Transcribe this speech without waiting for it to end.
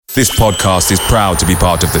This podcast is proud to be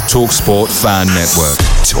part of the TalkSport Fan Network.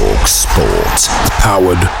 TalkSport.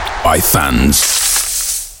 Powered by fans.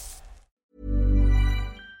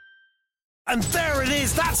 And there it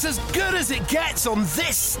is, that's as good as it gets on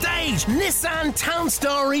this stage. Nissan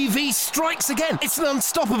Townstar EV strikes again. It's an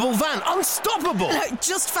unstoppable van, unstoppable.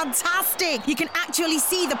 Just fantastic. You can actually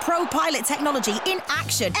see the Pro Pilot technology in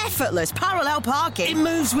action. Effortless parallel parking. It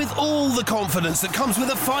moves with all the confidence that comes with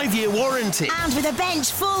a 5-year warranty. And with a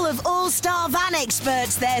bench full of all-star van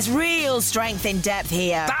experts, there's real strength in depth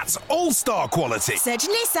here. That's all-star quality. Search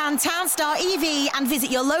Nissan Townstar EV and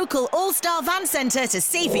visit your local all-star van centre to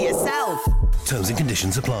see for yourself. Terms and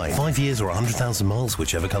conditions apply. 5 years or 100,000 miles,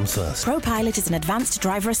 whichever comes first. Pro Pilot is an advanced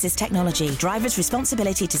driver assist technology. Driver's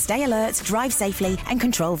responsibility to stay alert, drive safely, and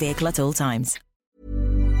control vehicle at all times.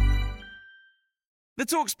 The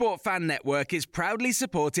TalkSport Fan Network is proudly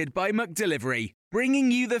supported by McDelivery, bringing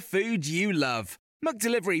you the food you love.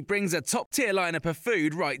 McDelivery brings a top-tier lineup of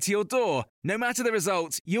food right to your door. No matter the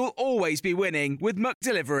result, you'll always be winning with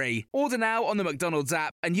McDelivery. Order now on the McDonald's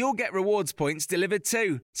app and you'll get rewards points delivered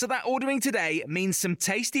too. So that ordering today means some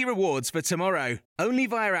tasty rewards for tomorrow. Only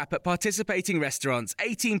via app at participating restaurants.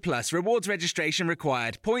 18 plus. Rewards registration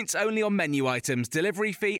required. Points only on menu items.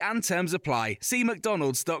 Delivery fee and terms apply. See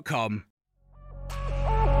mcdonalds.com.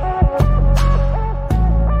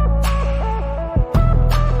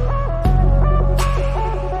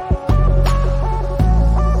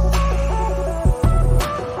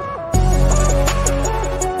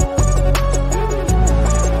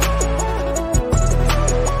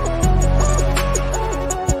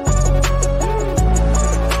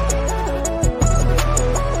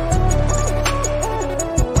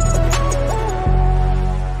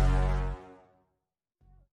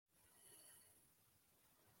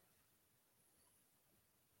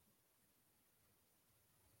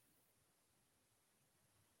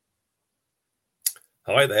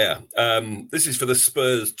 Hi there. This is for the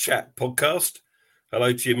Spurs Chat podcast.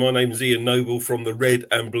 Hello to you. My name's Ian Noble from the Red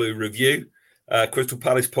and Blue Review, Crystal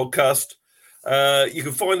Palace podcast. You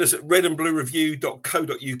can find us at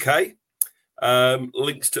redandbluereview.co.uk.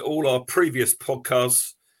 Links to all our previous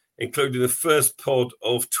podcasts, including the first pod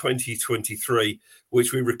of 2023,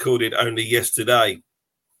 which we recorded only yesterday.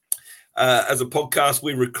 As a podcast,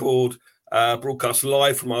 we broadcast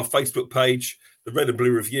live from our Facebook page, the Red and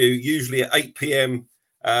Blue Review, usually at 8 p.m.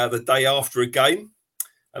 The day after a game,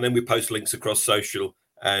 and then we post links across social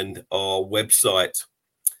and our website.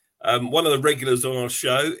 One of the regulars on our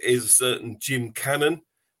show is a certain Jim Cannon.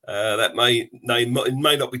 That may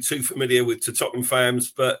not be too familiar to Tottenham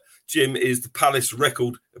fans, but Jim is the Palace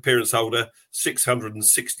record appearance holder,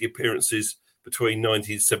 660 appearances between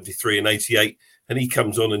 1973 and 88, and he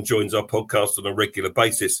comes on and joins our podcast on a regular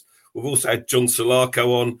basis. We've also had John Solarco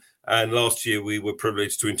on, and last year we were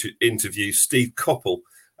privileged to interview Steve Coppell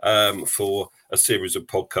for a series of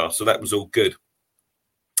podcasts. So that was all good.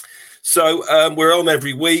 So we're on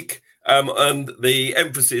every week, and the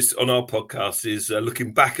emphasis on our podcast is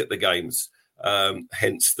looking back at the games,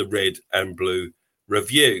 hence the Red and Blue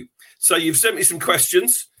Review. So you've sent me some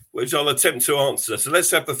questions, which I'll attempt to answer. So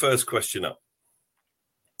let's have the first question up.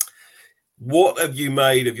 What have you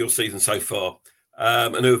made of your season so far?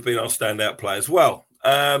 And who have been our standout players? Well,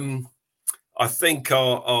 I think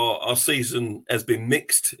our season has been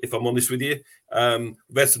mixed, if I'm honest with you. We've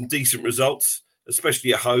had some decent results,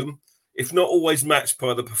 especially at home, if not always matched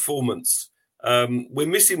by the performance. We're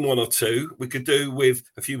missing one or two. We could do with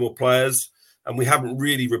a few more players, and we haven't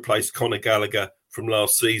really replaced Conor Gallagher from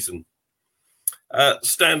last season.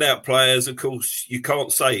 Standout players, of course, you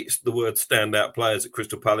can't say the word standout players at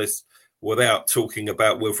Crystal Palace without talking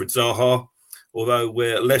about Wilfried Zaha, although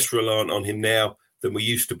we're less reliant on him now than we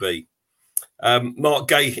used to be. Mark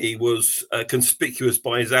Gahey was conspicuous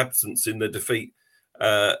by his absence in the defeat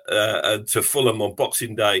to Fulham on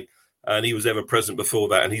Boxing Day, and he was ever present before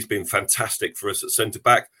that, and he's been fantastic for us at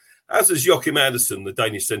centre-back, as has Joachim Andersen, the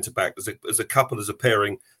Danish centre-back. As a couple, as a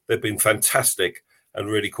pairing, they've been fantastic and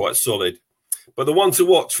really quite solid. But the one to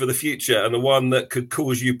watch for the future, and the one that could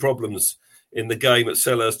cause you problems in the game at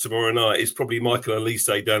Selhurst tomorrow night, is probably Michael Elise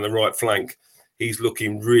down the right flank. He's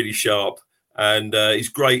looking really sharp, and he's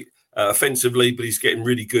great offensively, but he's getting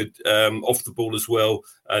really good off the ball as well,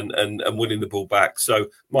 and winning the ball back. So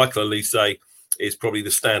Michael Elise is probably the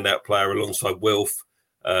standout player alongside Wilf,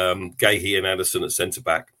 Gahey and Anderson at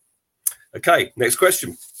centre-back. Okay, next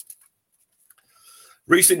question.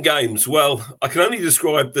 Recent games. Well, I can only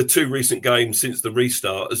describe the two recent games since the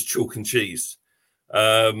restart as chalk and cheese.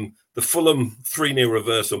 The Fulham 3-0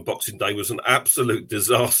 reverse on Boxing Day was an absolute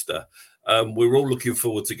disaster. We're all looking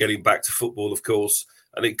forward to getting back to football, of course,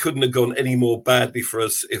 and it couldn't have gone any more badly for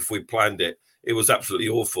us if we planned it. It was absolutely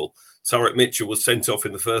awful. Tarek Mitchell was sent off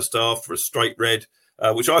in the first half for a straight red,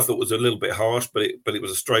 which I thought was a little bit harsh, but it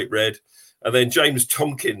was a straight red. And then James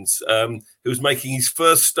Tompkins, who was making his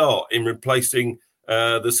first start in replacing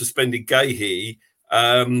the suspended Gahey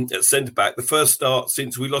at centre-back, the first start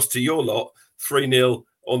since we lost to your lot 3-0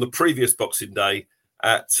 on the previous Boxing Day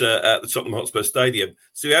at the Tottenham Hotspur Stadium.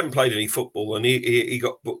 So he hadn't played any football, and he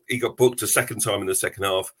got booked a second time in the second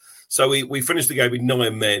half. So we finished the game with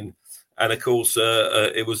 9 men, and of course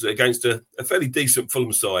it was against a fairly decent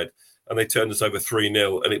Fulham side, and they turned us over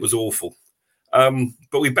 3-0, and it was awful.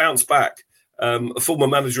 But we bounced back. A former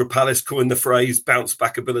manager of Palace coined the phrase bounce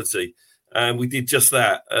back ability. And we did just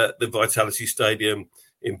that at the Vitality Stadium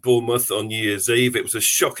in Bournemouth on New Year's Eve. It was a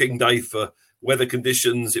shocking day for weather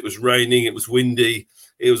conditions. It was raining. It was windy.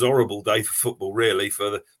 It was a horrible day for football, really,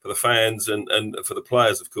 for the fans and for the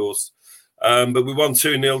players, of course. But we won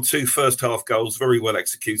 2-0, 2 first-half goals, very well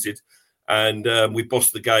executed. And we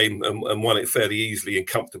bossed the game and won it fairly easily and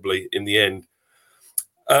comfortably in the end.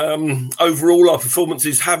 Overall, our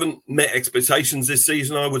performances haven't met expectations this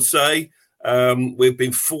season, I would say. We've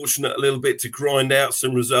been fortunate a little bit to grind out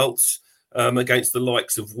some results against the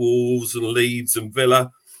likes of Wolves and Leeds and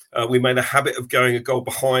Villa. We made a habit of going a goal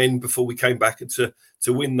behind before we came back to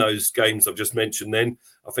win those games I've just mentioned then.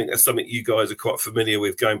 I think that's something you guys are quite familiar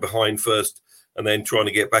with, going behind first and then trying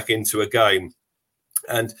to get back into a game.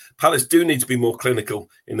 And Palace do need to be more clinical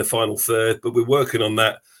in the final third, but we're working on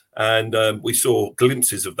that. And we saw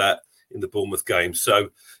glimpses of that in the Bournemouth game. So,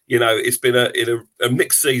 it's been a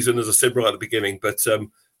mixed season, as I said right at the beginning, but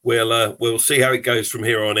we'll see how it goes from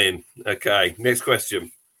here on in. Okay, next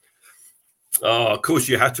question. Of course,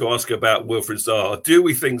 you had to ask about Wilfried Zaha. Do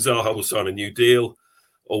we think Zaha will sign a new deal,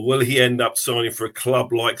 or will he end up signing for a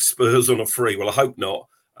club like Spurs on a free? Well, I hope not.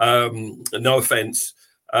 No offence.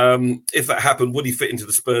 If that happened, would he fit into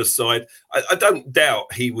the Spurs side? I don't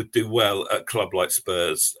doubt he would do well at a club like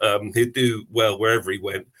Spurs. He'd do well wherever he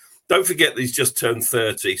went. Don't forget that he's just turned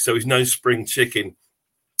 30, so he's no spring chicken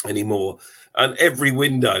anymore. And every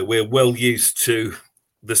window, we're well used to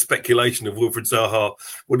the speculation of Wilfried Zaha.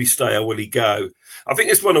 Will he stay or will he go? I think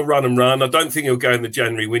this one will run and run. I don't think he'll go in the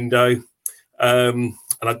January window. And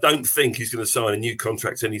I don't think he's going to sign a new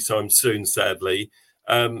contract anytime soon, sadly.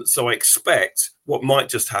 So I expect what might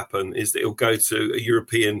just happen is that he'll go to a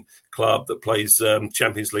European club that plays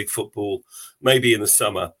Champions League football, maybe in the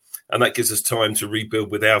summer, and that gives us time to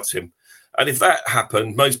rebuild without him. And if that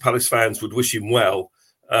happened, most Palace fans would wish him well,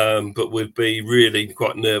 but would be really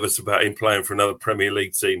quite nervous about him playing for another Premier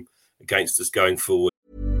League team against us going forward.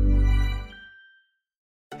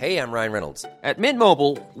 Hey, I'm Ryan Reynolds. At Mint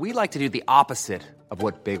Mobile, we like to do the opposite of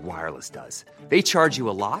what Big Wireless does. They charge you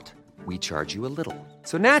a lot. We charge you a little.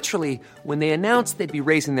 So naturally, when they announced they'd be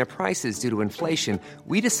raising their prices due to inflation,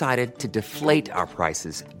 we decided to deflate our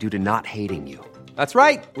prices due to not hating you. That's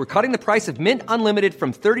right. We're cutting the price of Mint Unlimited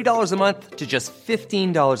from $30 a month to just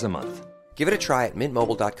 $15 a month. Give it a try at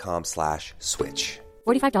mintmobile.com/switch.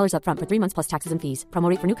 $45 up front for 3 months plus taxes and fees. Promo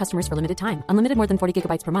rate for new customers for limited time. Unlimited more than 40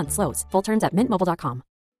 gigabytes per month slows. Full terms at mintmobile.com.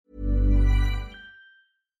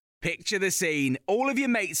 Picture the scene. All of your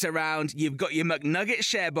mates around, you've got your McNugget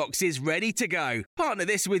share boxes ready to go. Partner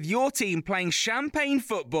this with your team playing champagne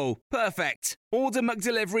football. Perfect. Order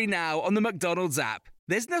McDelivery now on the McDonald's app.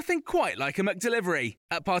 There's nothing quite like a McDelivery.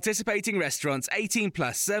 At participating restaurants, 18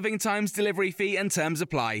 plus, serving times, delivery fee and terms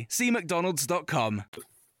apply. See mcdonalds.com.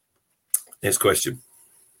 Next question.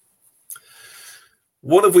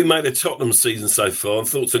 What have we made of Tottenham's season so far?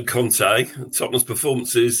 Thoughts on Conte, Tottenham's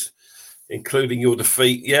performances, including your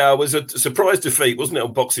defeat. Yeah, it was a surprise defeat, wasn't it,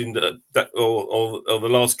 on Boxing Day, or the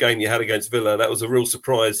last game you had against Villa? That was a real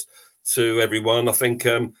surprise to everyone. I think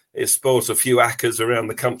it spoiled a few acres around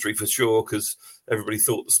the country for sure, because everybody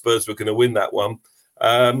thought the Spurs were going to win that one.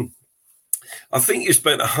 I think you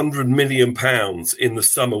spent £100 million in the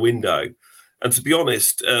summer window. And to be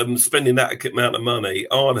honest, spending that amount of money,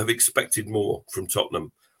 I'd have expected more from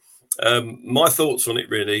Tottenham. My thoughts on it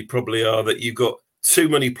really probably are that you've got too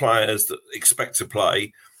many players that expect to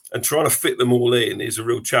play, and trying to fit them all in is a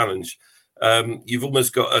real challenge. You've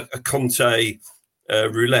almost got a Conte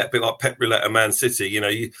roulette, a bit like Pep roulette at Man City. You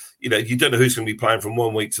don't know who's going to be playing from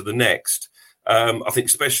one week to the next. I think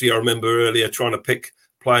especially I remember earlier trying to pick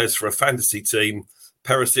players for a fantasy team.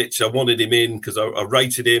 Perisic, I wanted him in because I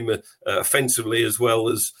rated him offensively, as well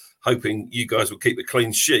as hoping you guys would keep a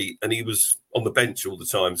clean sheet, and he was on the bench all the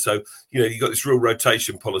time. So you got this real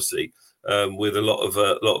rotation policy with a lot of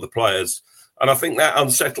the players, and I think that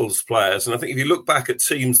unsettles players. And I think if you look back at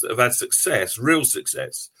teams that have had success, real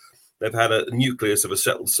success, they've had a nucleus of a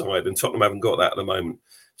settled side, and Tottenham haven't got that at the moment.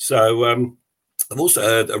 So I've also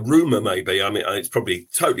heard a rumour, maybe, I mean, it's probably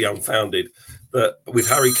totally unfounded, that with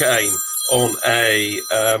Harry Kane on a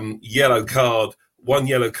yellow card, one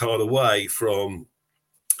yellow card away from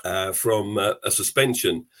a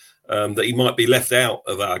suspension, that he might be left out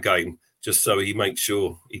of our game, just so he makes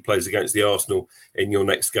sure he plays against the Arsenal in your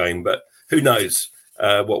next game. But who knows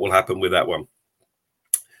what will happen with that one.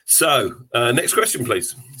 So, next question,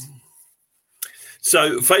 please.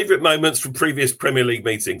 So, favourite moments from previous Premier League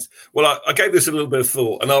meetings. Well, I gave this a little bit of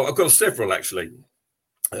thought, and I've got several, actually,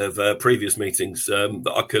 of previous meetings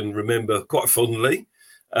that I can remember quite fondly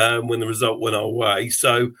when the result went our way.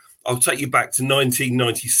 So, I'll take you back to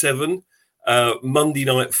 1997, Monday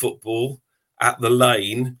Night Football at the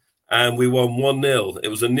Lane, and we won 1-0. It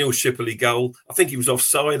was a Neil Shipley goal. I think he was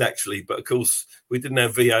offside, actually, but of course, we didn't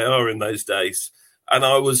have VAR in those days. And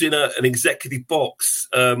I was in an executive box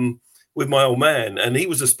with my old man, and he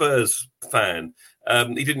was a Spurs fan.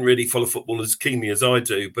 He didn't really follow football as keenly as I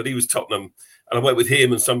do, but he was Tottenham. And I went with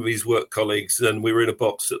him and some of his work colleagues, and we were in a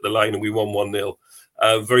box at the Lane, and we won 1-0.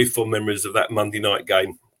 Very fond memories of that Monday night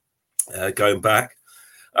game going back.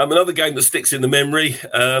 Another game that sticks in the memory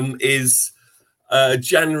is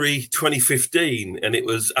January 2015, and it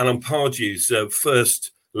was Alan Pardew's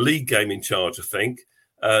first league game in charge, I think.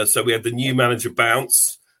 So we had the new manager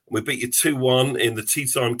bounce. We beat you 2-1 in the tea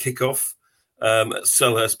time kickoff at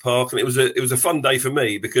Selhurst Park, and it was a fun day for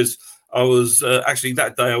me because I was actually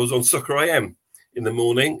that day I was on Soccer AM in the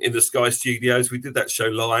morning in the Sky Studios. We did that show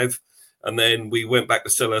live, and then we went back to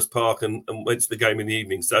Selhurst Park and went to the game in the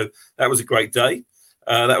evening. So that was a great day.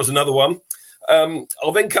 That was another one.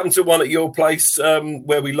 I'll then come to one at your place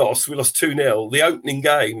where we lost. We lost 2-0, the opening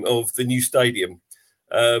game of the new stadium.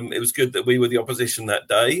 It was good that we were the opposition that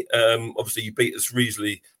day. Obviously, you beat us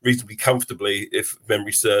reasonably comfortably, if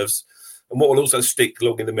memory serves. And what will also stick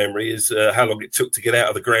long in the memory is how long it took to get out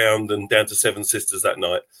of the ground and down to Seven Sisters that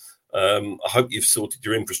night. I hope you've sorted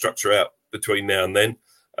your infrastructure out between now and then.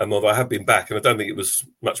 Although I have been back, and I don't think it was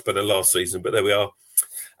much better last season, but there we are.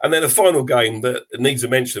 And then a final game that needs a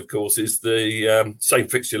mention, of course, is the same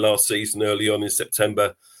fixture last season, early on in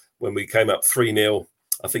September, when we came up 3-0.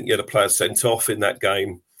 I think you had a player sent off in that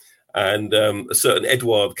game, and a certain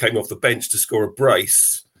Edouard came off the bench to score a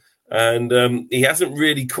brace, and he hasn't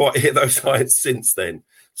really quite hit those heights since then.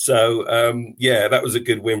 So, that was a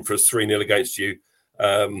good win for us, 3-0 against you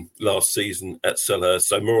last season at Selhurst.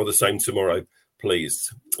 So more of the same tomorrow,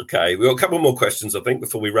 please. Okay, we've got a couple more questions, I think,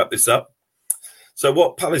 before we wrap this up. So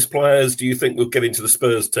what Palace players do you think will get into the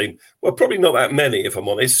Spurs team? Well, probably not that many, if I'm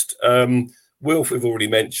honest. Wilf, we've already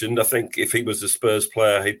mentioned. I think if he was a Spurs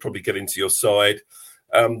player, he'd probably get into your side.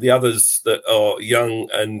 The others that are young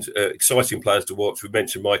and exciting players to watch, we've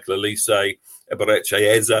mentioned Michael Elise, Eberechi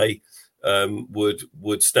Eze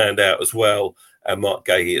would stand out as well, and Mark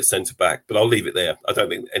Gahey at centre-back. But I'll leave it there. I don't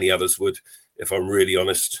think any others would, if I'm really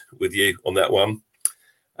honest with you on that one.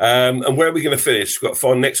 And where are we going to finish? We've got to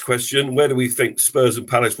find next question. Where do we think Spurs and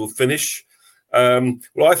Palace will finish?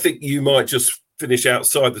 Well, I think you might just finish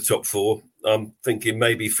outside the top four. I'm thinking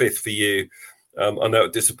maybe fifth for you. I know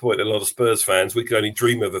it disappointed a lot of Spurs fans. We could only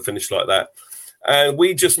dream of a finish like that. And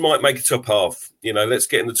we just might make a top half. You know, let's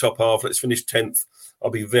get in the top half. Let's finish 10th. I'll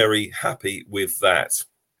be very happy with that.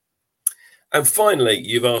 And finally,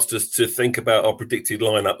 you've asked us to think about our predicted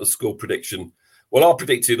lineup, the score prediction. Well, our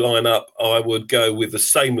predicted lineup, I would go with the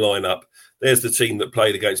same lineup. There's the team that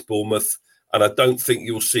played against Bournemouth, and I don't think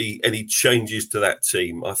you'll see any changes to that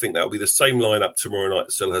team. I think that'll be the same lineup tomorrow night at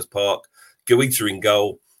Selhurst Park. Guaita in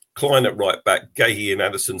goal, Klein at right back, Gahey and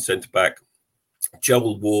Addison centre back,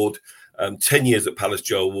 Joel Ward, 10 years at Palace,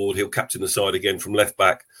 Joel Ward. He'll captain the side again from left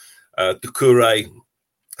back. Doucouré,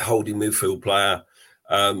 holding midfield player,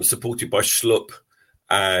 supported by Schlupp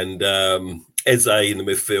and Eze in the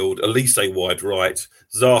midfield, Elise wide right,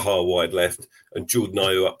 Zaha wide left, and Jordan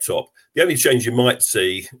Ayew up top. The only change you might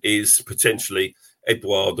see is potentially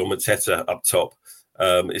Edouard or Mateta up top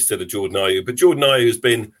instead of Jordan Ayew. But Jordan Ayew has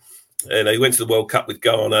been, he went to the World Cup with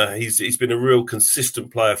Ghana. He's been a real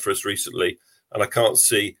consistent player for us recently, and I can't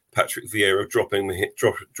see Patrick Vieira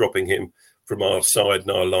dropping him from our side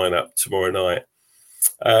and our lineup tomorrow night.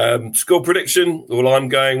 Score prediction, well, I'm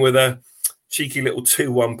going with a cheeky little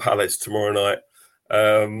 2-1 Palace tomorrow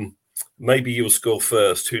night. Maybe you'll score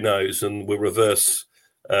first, who knows, and we'll reverse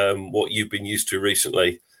what you've been used to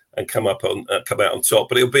recently and come out on top.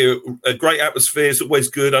 But it'll be a great atmosphere. It's always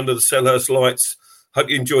good under the Selhurst lights. Hope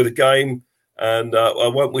you enjoy the game, and I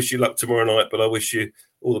won't wish you luck tomorrow night, but I wish you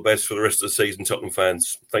all the best for the rest of the season, Tottenham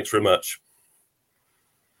fans. Thanks very much.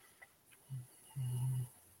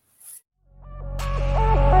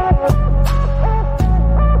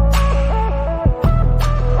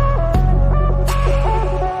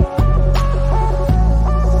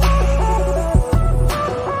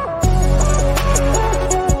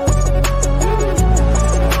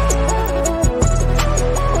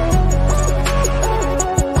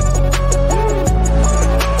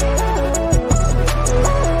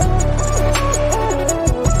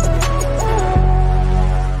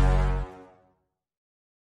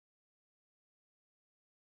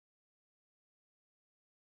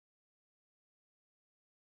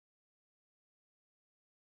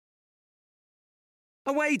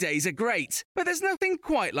 Away days are great, but there's nothing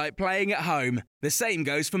quite like playing at home. The same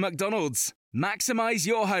goes for McDonald's. Maximise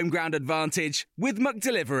your home ground advantage with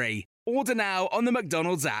McDelivery. Order now on the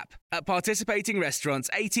McDonald's app. At participating restaurants,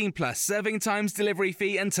 18 plus, serving times, delivery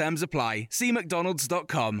fee and terms apply. See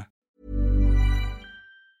mcdonalds.com.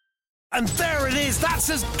 And there it is, that's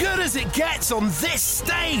as good as it gets on this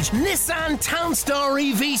stage. Nissan Townstar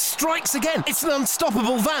EV strikes again. It's an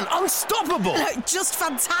unstoppable van, unstoppable. Just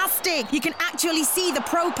fantastic. You can actually see the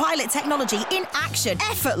Pro Pilot technology in action.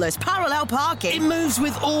 Effortless parallel parking. It moves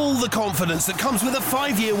with all the confidence that comes with a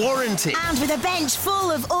 5-year warranty. And with a bench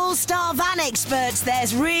full of all-star van experts,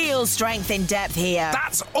 there's real strength in depth here.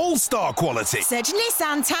 That's all-star quality. Search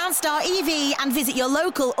Nissan Townstar EV and visit your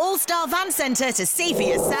local all-star van centre to see for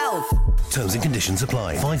yourself. Terms and conditions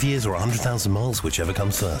apply. 5 years or 100,000 miles, whichever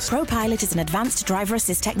comes first. Pro Pilot is an advanced driver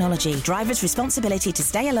assist technology. Driver's responsibility to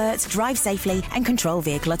stay alert, drive safely and control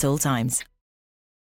vehicle at all times.